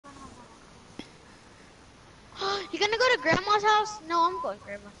You gonna go to grandma's house? No, I'm going to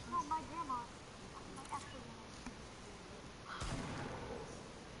grandma's No, house. my grandma. My actual grandma.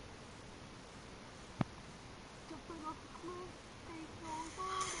 Jumping off the cliff, ain't no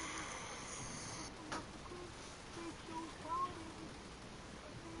bottom. Jumping off the cliff, ain't no bottom.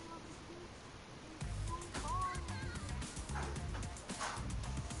 Jumping off the cliff, ain't no bottom.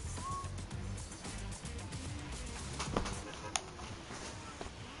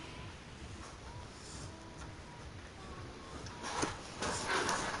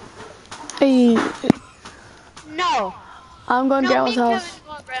 Hey, No. I'm going to No, grandma's me and Kevin house.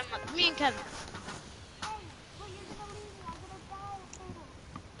 going to grandma. Me and Kevin. Hey, but you're gonna leave me. I'm gonna die of fatal.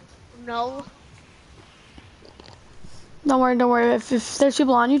 No. Don't worry. If there's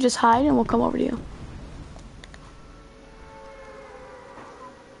people on you, just hide and we'll come over to you.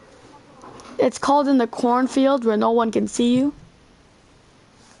 It's called in the cornfield where no one can see you.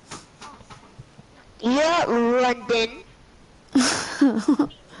 Yeah, London.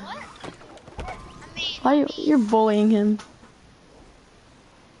 What? Why you're bullying him?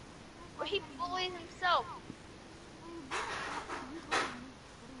 Well, he bullies himself. Well, you bully him because you bully me.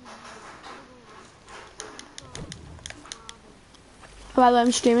 What do you mean? Other way around. So, brother. By the way,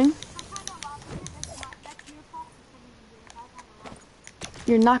 I'm streaming. If I find a llama here, that's your fault for sending me here. If I find a llama.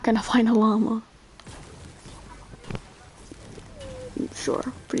 You're not gonna find a llama. Sure,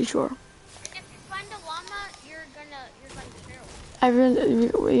 pretty sure. And if you find a llama, you're gonna share with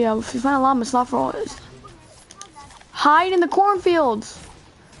me. Yeah, if you find a llama, it's not for us. People here. How bad? Hide in the cornfields.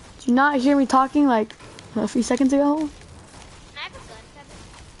 Did you not hear me talking like a few seconds ago? Can I have a gun, Kevin?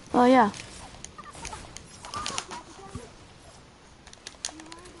 Oh yeah. Oh, Jackie Kennedy. You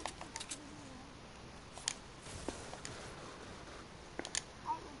heard him. That's what he did, right? I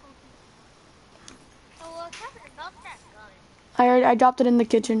ain't poking. Oh, Kevin, about that gun. I dropped it in the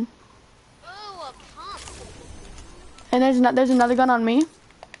kitchen. Oh, a pump. And there's another gun on me.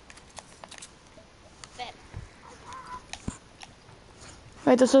 Bet.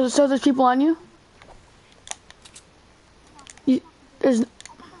 Right, so there's people on you. No, You not people. there's I thought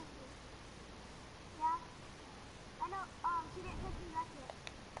that was you. Yeah. I know. She didn't text me back yet.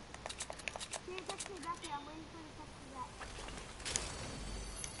 She didn't text me back yet. I'm waiting for her to text me back. Okay.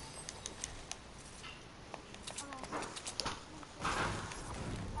 Make sure. I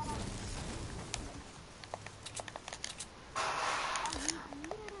know. Are you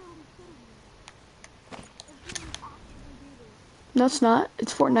literally kidding me? This game is actually doo-doo. no, it's not.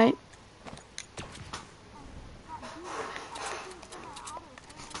 It's Fortnite. Oh, not doo-doo. I keep seeing semi-autos. I don't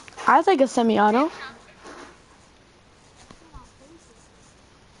know what's going I on. think it's semi-auto. I'm seeing on basic.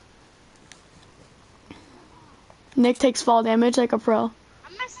 Nick takes fall damage like a pro.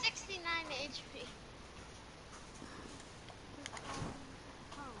 I'm at 69 HP. Takes fall damage like a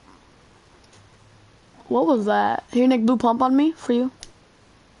pro. What was that? Here, Nick, blue pump on me for you.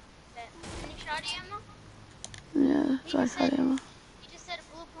 Bet. Any shotty ammo? Yeah, He sorry, just said, sorry, Emma.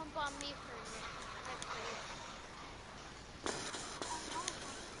 blue pump on me for Nick. Nick for you. I know it's on me.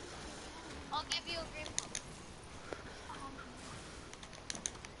 It's better than I'll mine. give you a green pump.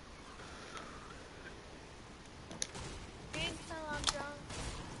 Drink till I'm drunk.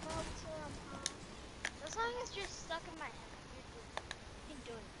 Smoke till I'm high. The song is just stuck in my head. Keep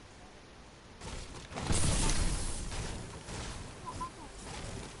doing it. Yeah, okay.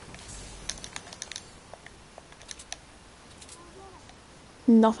 What was that?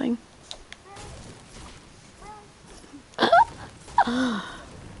 Nothing. Really? Really?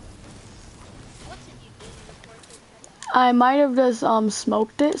 What did you do to the poor kid, Kevin? I might have just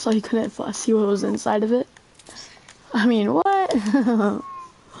smoked it so he couldn't see what was inside of it. I mean, what?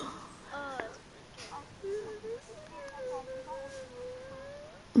 Oh, that's funny, Kevin. Okay, you don't listen to it. Go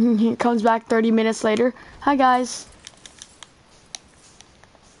ahead. He comes back 30 minutes later. Hi guys.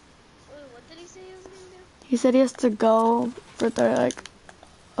 Wait, what did he say he was gonna do? He said he has to go for like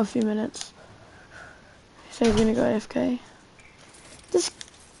a few minutes. He said he's gonna go AFK. This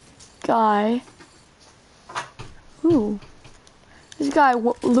guy. Ooh. This guy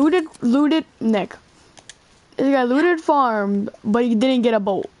looted Nick. This guy looted farm, but he didn't get a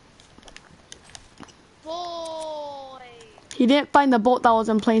bolt. Boy! He didn't find the bolt that was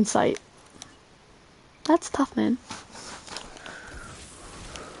in plain sight. That's tough, man.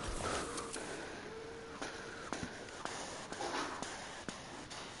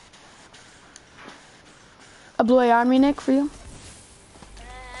 A blue AR on me, Nick, for you.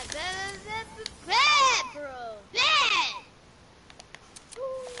 Bet, bro! Bet!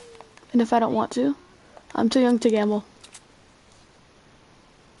 And if I don't want to, I'm too young to gamble.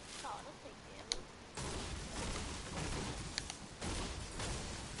 No, don't take damage.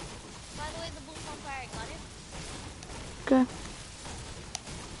 By the way, the blue pump, I got it. Okay.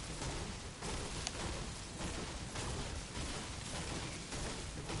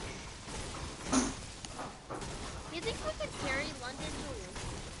 You think we could carry London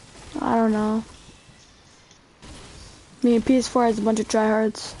to win? I don't know. Me and PS4 has a bunch of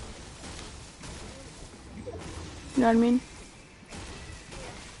tryhards. You know what I mean? Yeah.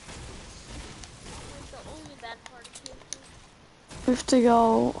 Like the only bad part of PS4. We have to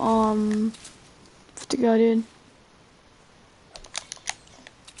go, dude.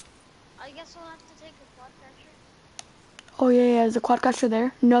 I guess I'll have to take a quad crasher. Oh yeah, yeah, is the quadcaster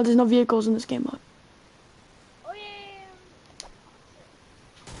there? No, there's no vehicles in this game mode. Oh yeah.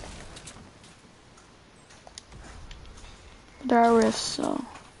 There are rifts, so.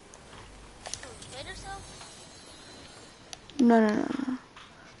 So later, so. No.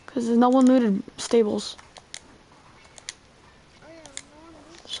 Because there's no one looted stables. Oh yeah, no one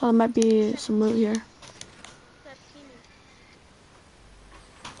looks So there might be some loot here. except Keenan.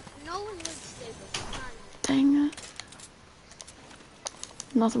 No one looks stable. Not even. Dang it.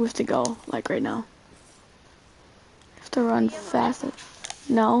 Nothing we have to go, like right now. We have to run Do you have a med fast. kit?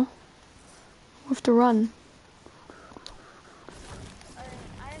 No. We have to run. I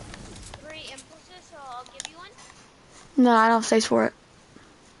have 3 impulses, so I'll give you one. No, I don't have space for it.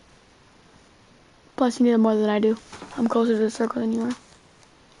 Plus you need it more than I do. I'm closer to the circle than you are.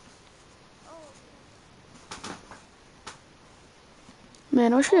 Oh, okay.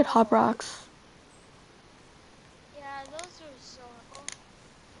 Man, I wish we had hop Oh, rocks. yeah, those are so.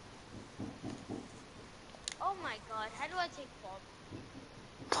 Oh my God, how do I take fall?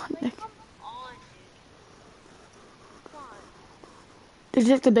 Like, Nick. come on, dude. Come on. Did you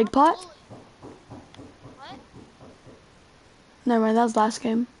take the big Stop pot? bullying. What? Never mind, that was last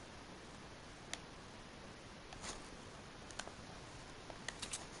game.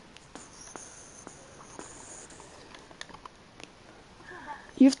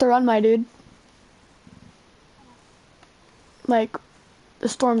 You have to run, my dude. Like, the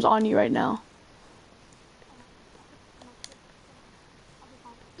storm's on you right now.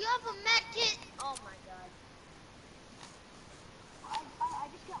 You have a med kit? Oh my God. I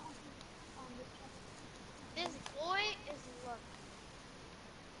just got one from this chest. This boy is lucky.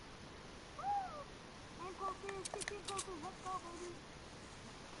 Impulses, 6 impulses, let's go, baby.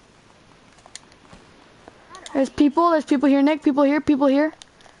 Not a There's people here, Nick. People here. Okay.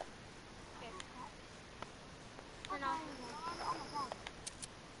 I'm Turn off fine, your car. man. Oh my God.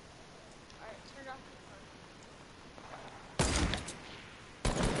 Alright, turn off your car.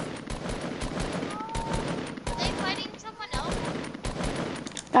 Are they fighting someone else?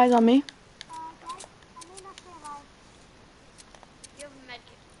 Guys on me. Guys, I may not stay alive. You have a med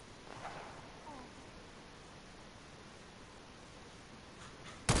kit. Oh,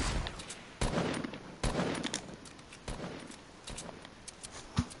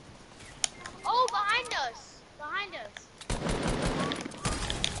 Oh, behind us! Behind us.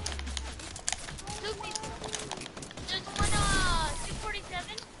 2 people. There's one,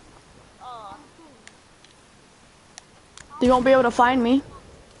 247. Oh, I'm kidding. You won't be able to find me.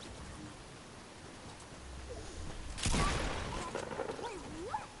 Wait,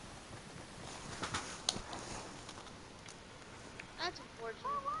 what? that's Where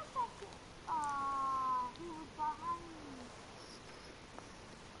unfortunate. was that kid? He was behind me.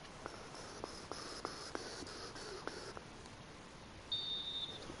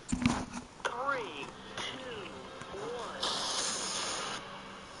 Three, two, one.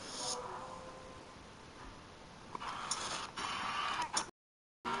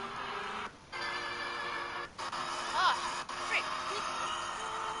 Ah, frick.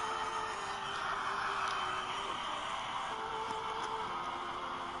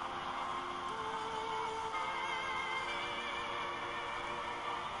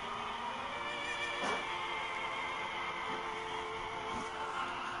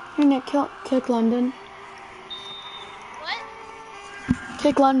 Here, Nick, kick London. What?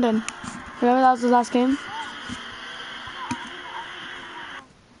 Kick London. Remember that was the last game? I did one more.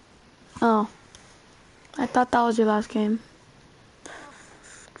 Oh. I thought that was your last game.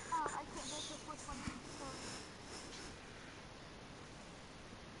 No, I can't get to 420, so.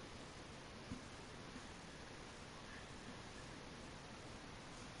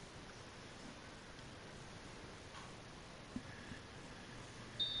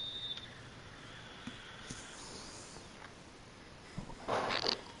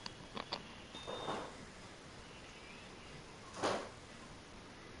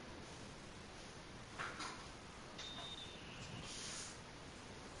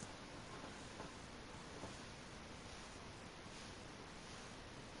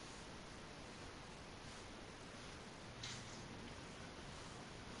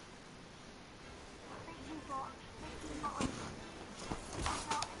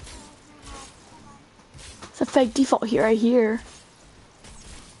 like default here, right here.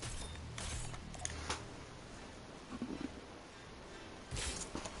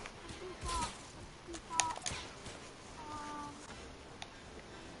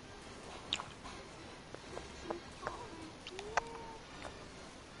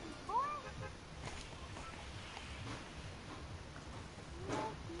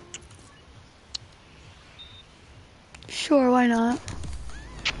 Sure, why not?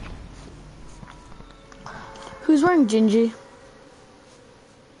 Who's wearing Gingy?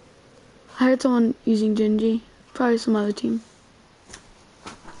 I heard someone using Gingy. Probably some other team.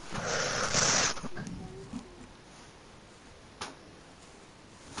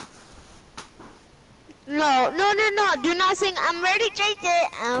 No. Do not sing. I'm ready, JJ.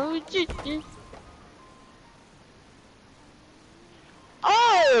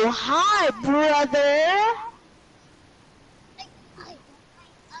 Oh, hi, brother.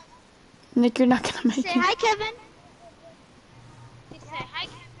 Nick, you're not gonna Say make it. hi, Kevin. You say hi,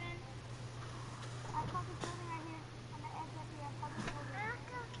 Kevin. I saw this building right here on the edge right here. I saw this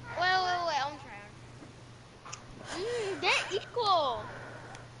building. Wait. I'm trying. They're equal.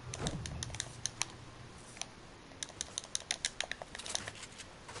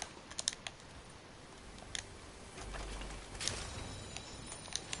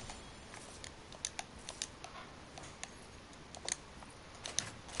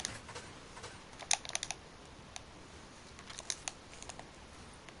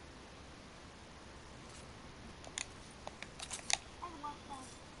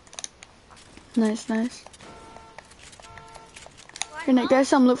 Nice. Here, Nick, there's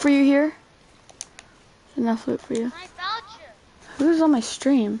some loot for you here. There's enough loot for you. I found you. Who's on my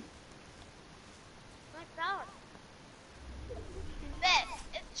stream? I found you. Bet.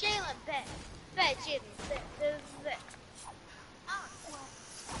 It's Jalen. Bet, Jalen. Bet.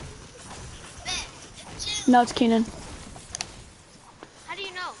 It's Jalen. No, it's Keenan. How do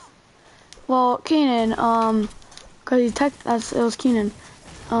you know? Well, Keenan, cause he texted us, it was Keenan.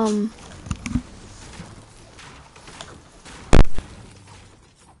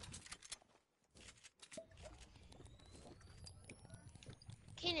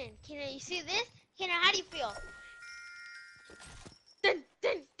 Kenan, you see this? Kenan, how do you feel? Dun.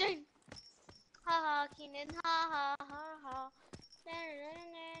 Ha ha, Kenan, ha.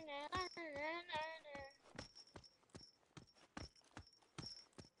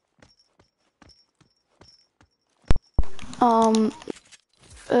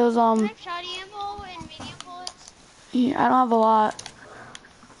 It was, Can I have shoddy ammo and medium bullets? yeah, I don't have a lot.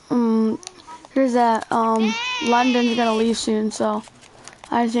 Here's that, London's gonna leave soon, so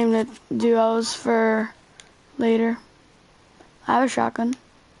I assumed that duos for later. I have a shotgun.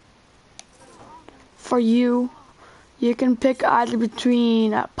 For you, you can pick either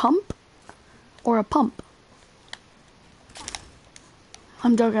between a pump or a pump.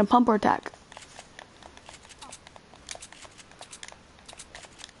 I'm joking, pump or attack.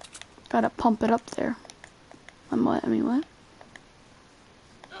 Gotta pump it up there. I mean what?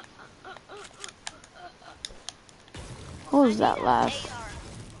 What was that last?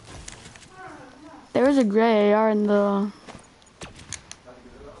 There was a gray AR in the... No,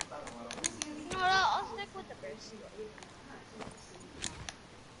 I'll stick with the burst.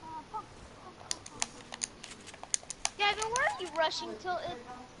 Gavin, where are you rushing till it?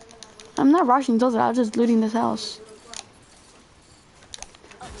 I'm not rushing towards it, I was just looting this house.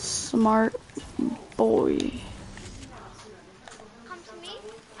 Smart boy. Come to me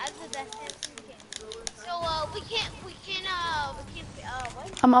as the best answer you can. So, we can't, what?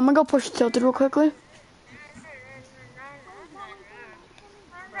 I'm gonna go push tilted real quickly.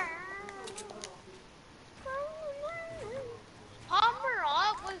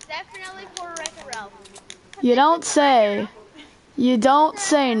 Pomerant was definitely Puerto Rican Ralph. You don't say. You don't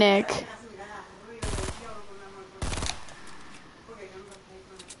say, Nick.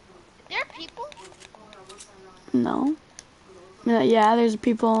 There are people? No. Yeah, there's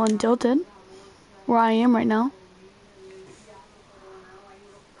people on Tilted. Where I am right now.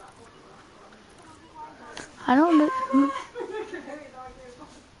 I don't know who.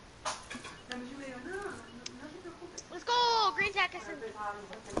 Let's go, Green Jackson.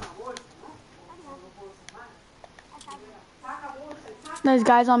 There's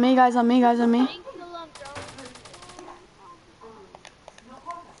guys on me.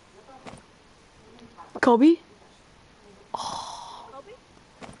 Kobe? Oh.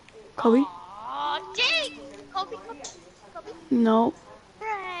 Kobe? Oh, dang! Kobe. No.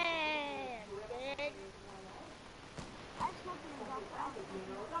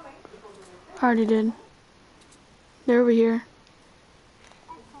 Already did. They're over here.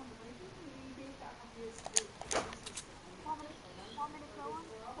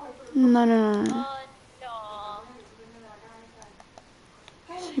 No, no, no, no. No.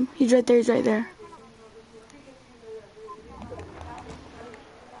 He's right there. He's right there.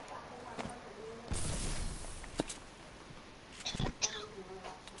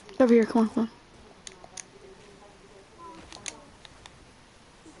 Over here. Come on, come on.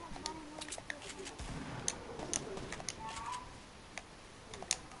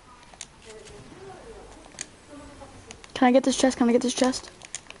 Can I get this chest? Can I get this chest?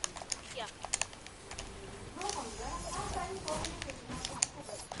 Yeah.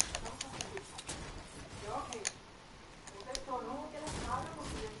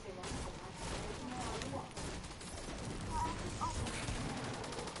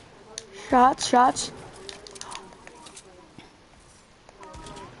 Shots, shots.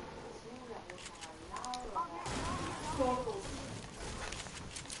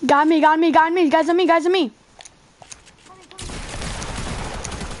 Got me, got me, got me. Guys on me, guys on me.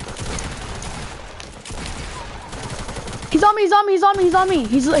 He's on me, he's on me, he's on me, he's on me.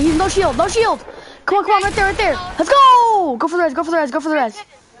 He's no shield, no shield. Come on, come on, right there, right there. Let's go! Go for the res, go for the res, go for the res.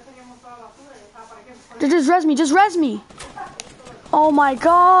 Just res me, just res me. Oh my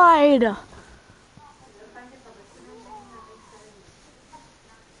god.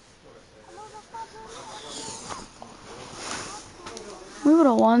 We would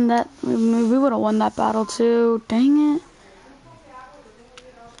have won that. We would have won that battle too. Dang it.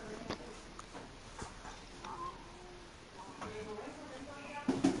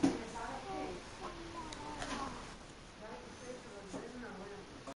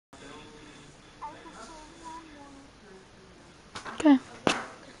 Okay.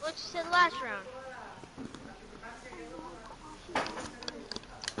 What you said last round?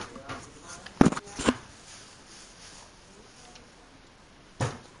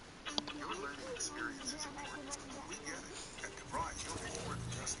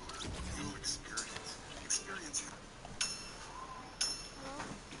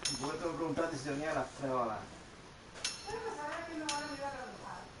 Hello? Volevo preguntarte se venía a las 3 horas.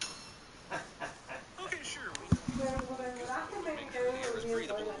 Okay, sure. Air is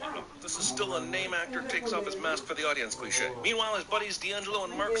breathable. Look, this is still a name actor takes off his mask for the audience cliche. Meanwhile, his buddies D'Angelo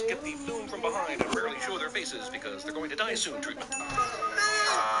and Marks get the film from behind and rarely show their faces because they're going to die soon treatment.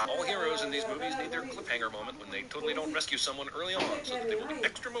 All heroes in these movies need their cliffhanger moment when they totally don't rescue someone early on so that they will be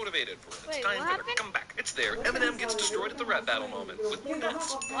extra motivated for when it's Wait, time what for their happened? comeback. It's there. Eminem gets destroyed at the rap battle moment with more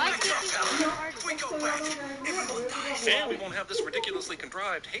deaths. Why is this so hard? We go back. Everyone dies. And we won't have this ridiculously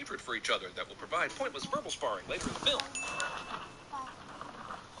contrived hatred for each other that will provide pointless verbal sparring later in the film.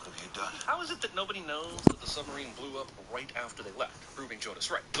 What have you done? How is it that nobody knows that the submarine blew up right after they left, proving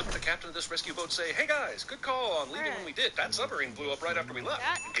Jonas right? Wouldn't the captain of this rescue boat say, "Hey guys, good call on leaving when we did. That submarine blew up right after we left."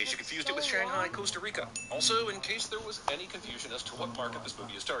 In case you confused it with Shanghai, Costa Rica. Also, in case there was any confusion as to what market this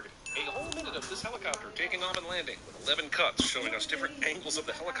movie is targeting. A whole minute of this helicopter taking off and landing, with 11 cuts showing us different angles of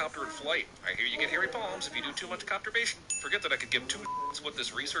the helicopter in flight. I hear you get hairy palms if you do too much copterbation. Forget that I could give two what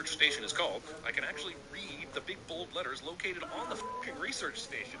this research station is called. I can actually read the big bold letters located on the f***ing research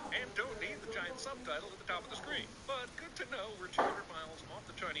station, and don't need the giant subtitle at the top of the screen. But good to know we're 200 miles off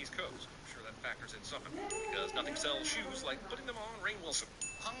the Chinese coast. I'm sure that factors in something, because nothing sells shoes like putting them on Rainn Wilson.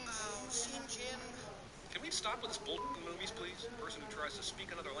 Can we stop with this bullshit in movies, please? A person who tries to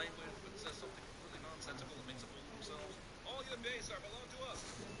speak another language but says something completely nonsensical that makes a fool of themselves. All your base are belong to us.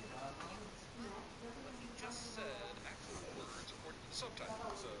 But he just said actual words according to the subtitle,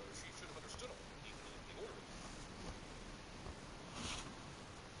 so she should have understood all, even if the order.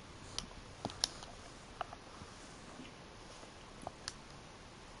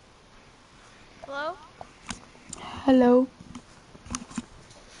 Hello? Hello.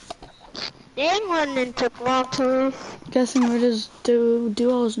 Dang, London took long to leave. Guessing we're just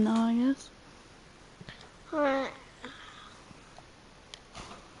duos now, I guess. Alright.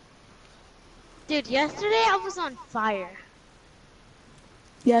 Dude, yesterday I was on fire.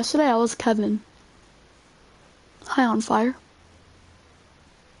 Yesterday I was Kevin. High on fire.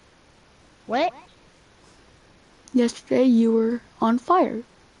 What? Yesterday you were on fire.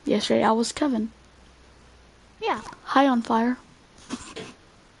 Yesterday I was Kevin. Yeah. High on fire.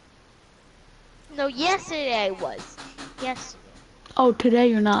 No, yesterday I was. Yesterday. Oh, today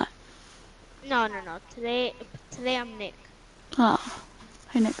you're not. No. Today I'm Nick. Oh.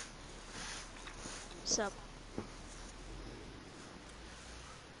 Hey, Nick. Sup?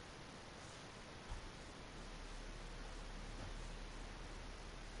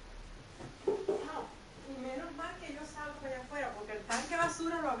 Y menos mal que yo salgo allá afuera, porque el tanque de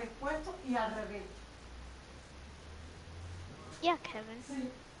basura lo había puesto y al revés. Yeah, Kevin.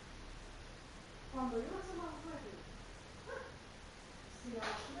 Sí. Cuando yo me asomo afuera, si la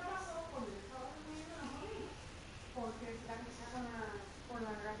basura va a porque se están con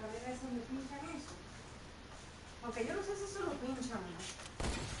la ratonera esa donde pinchan eso. Aunque yo no sé si eso lo pinchan o no.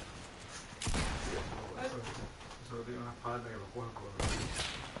 Eso tiene una espalda que lo cogen por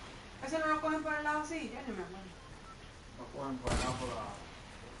Eso no lo cogen por el lado así, ya no me acuerdo. lo cogen por acá por la.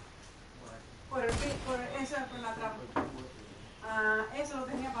 Por eso es por la trapa. Ah, eso lo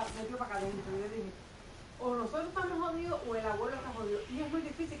tenía metido para acá adentro. Yo dije, o nosotros estamos jodidos o el abuelo está jodido. Y es muy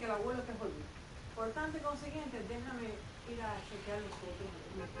difícil que el abuelo esté jodido. Por tanto y consiguiente, déjame ir a chequear los otros.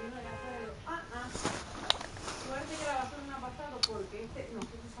 Me fui allá afuera y digo, suerte que la basura no ha pasado porque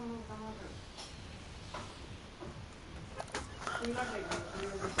nosotros estamos atrás. Y lo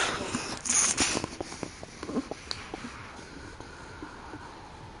arreglo.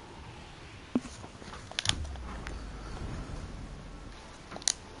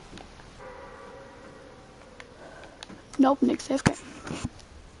 Nope, Nick's AFK.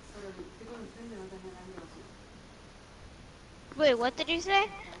 Wait, what did you say?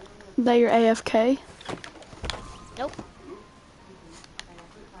 That you're AFK? Nope.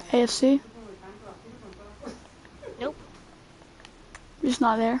 AFC? Nope. You're just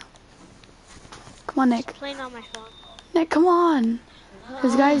not there. Come on, Nick. Playing on my phone. Nick, come on.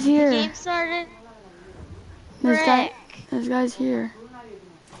 This guy's The here. game started. This guy's here.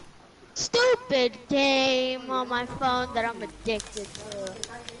 Stupid game on my phone that I'm addicted to.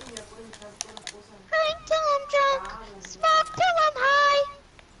 Drink till I'm drunk, smoke till I'm high.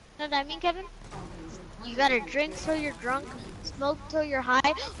 Know what I mean, Kevin? You gotta drink till you're drunk, smoke till you're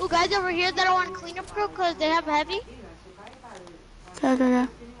high. Oh, guys over here that I want to clean up real because they have heavy. Okay.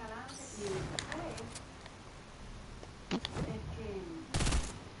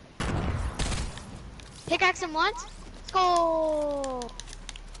 Pickaxe him once. Let's go.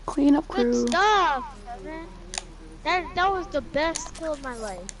 Clean up Good crew. stuff, Kevin. That was the best kill of my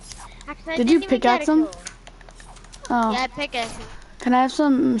life. Actually, I Did didn't you even pickaxe get a him? kill. Oh. Yeah, I pickaxe him. Can I have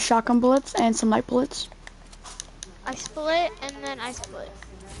some shotgun bullets and some light bullets? I split and then I split.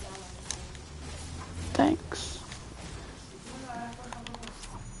 Thanks.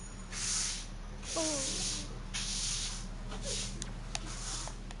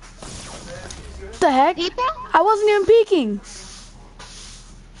 What the heck? People? I wasn't even peeking.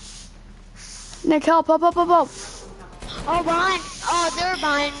 Nick, help, up. Oh, behind. Oh, they're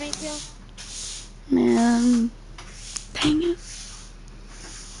behind me too. Man. Dang it.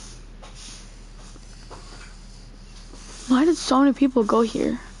 Why did so many people go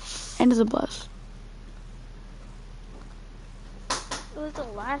here? And there's a bus. It was the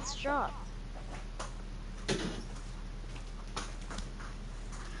last drop.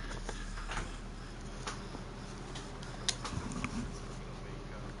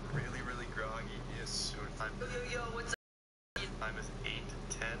 Really groggy. Yes, yo, what's up? Time is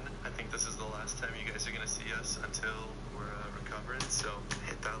 8:10. I think this is the last time you guys are gonna see us until we're recovering. So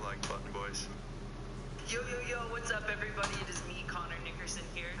hit that like button, boys. Yo, what's up, everybody? It is me, Connor Nickerson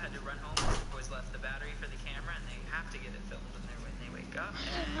here. I had to run home. The boys left the battery for the camera, and they have to get it filmed when they wake up.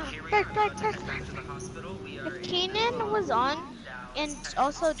 And here we are about to head back to the hospital. We are If Keenan was on, and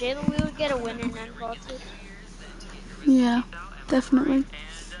also Jalen, we would get a win and then vaulted. Yeah, definitely. And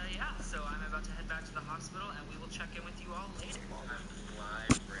yeah, so I'm about to head back to the hospital, and we will check in with you all later.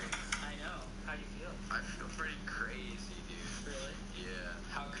 Live break. I know. How do you feel? I feel pretty crazy, dude. Really?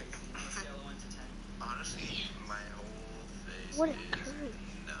 Yeah. How crazy? On a scale of 1 to 10. Honestly, my whole face What a is curve.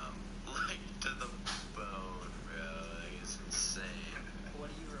 numb, like to the bone, bro. Like it's insane. What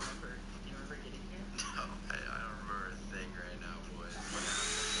do you remember? Do you remember getting here? No, I don't remember a thing right now, boys.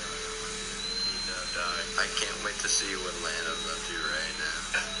 I can't wait to see what Lando's up to right now.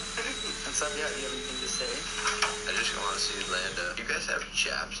 What's up? Yeah, do you have anything to say? I just want to see Lando. You guys have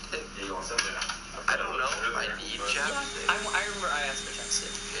chapstick? Yeah, you want some? I don't know if I need chapstick. I remember I asked for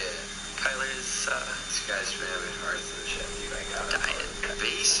chapstick. Yeah. Kyler's, this guy's family heart to the chef. You got diet.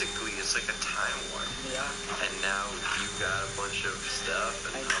 Basically, it's like a time warp. Yeah. And now you got a bunch of stuff.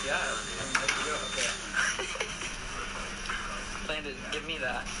 And Yeah. I'm ready to go. Okay. Landon, give me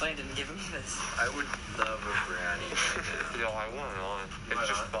that. Landon, give me this. I would love a brownie right now. Yeah, I want one. It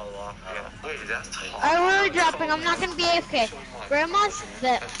just fell off. Yeah. Wait, that's hot. Alright, we're dropping. I'm not gonna be AFK. Grandma's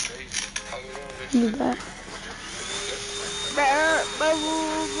the. That's crazy. How long is Do that.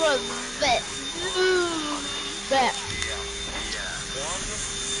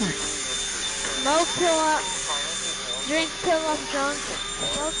 Smoke till up. Drink till I'm drunk.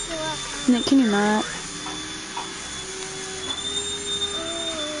 Smoke till up. Nick, can you not?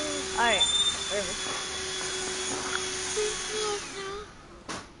 Alright.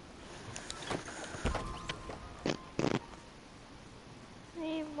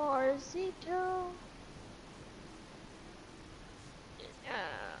 Morzito.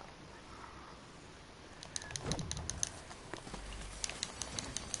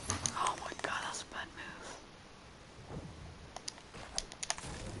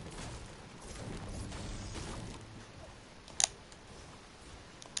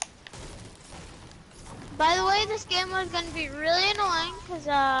 by the way, this game was gonna be really annoying, cause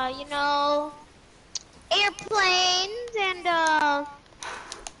you know, airplanes and all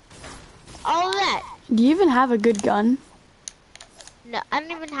of that. Do you even have a good gun? No, I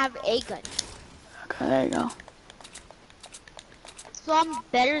don't even have a gun, Okay, there you go. so I'm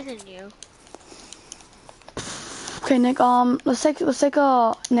better than you. Okay, Nick. Let's take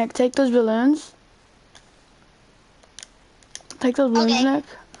Nick. Take those balloons. Take those balloons, Okay. Nick.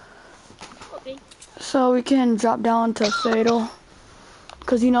 Okay. So we can drop down to fatal.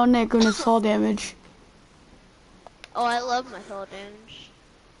 Cause you know Nick when it's fall damage. Oh, I love my fall damage.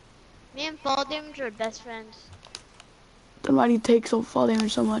 Me and fall damage are best friends. Then why do you take fall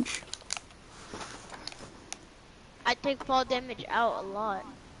damage so much? I take fall damage out a lot.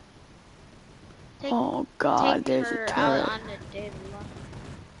 Oh God, Take there's a her out turret. on the daily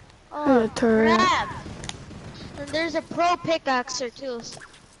lot. There's Oh, a turret. crap! And there's a pro pickaxer too.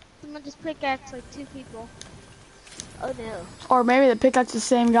 Someone just pickaxe like 2 people. Oh no. Or maybe the pickaxe the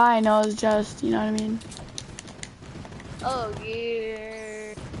same guy knows just, you know what I mean? Oh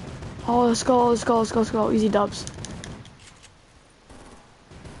yeah. Oh, let's go, let's go, let's go, let's go. Easy dubs.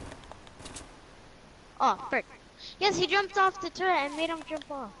 Oh, frick. Yes, he jumped off the turret and made him jump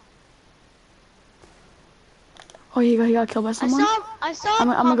off. Oh, he got killed by someone? I saw I'm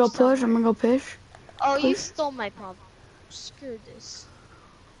gonna go push, somewhere. I'm gonna go push. Oh, you Push. stole my pump. Screw this.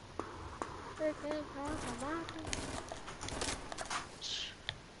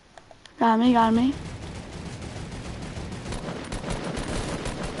 Got me, got me.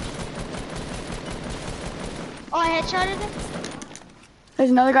 Oh, I headshotted him? There's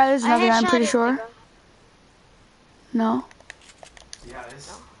another guy, I'm pretty headshotted sure. him. No? Yeah,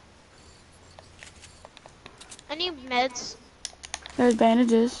 it's... I need meds. There's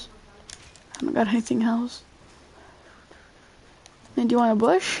bandages. I haven't got anything else. And do you want a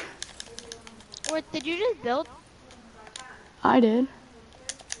bush? What, did you just build? I did.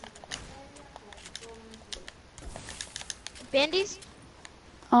 Bandies?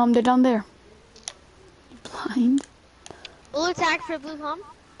 They're down there. Blind? Blue attack for blue pump?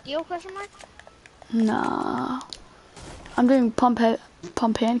 Deal question mark? Nah. I'm doing pump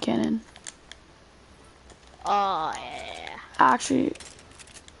hand cannon. Oh, yeah. Actually,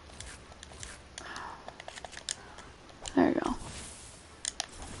 there you go.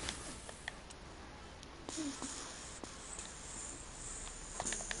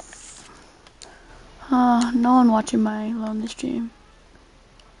 No one watching my lonely stream.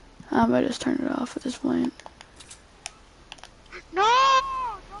 I might just turn it off at this point. No!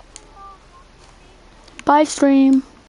 Bye, stream.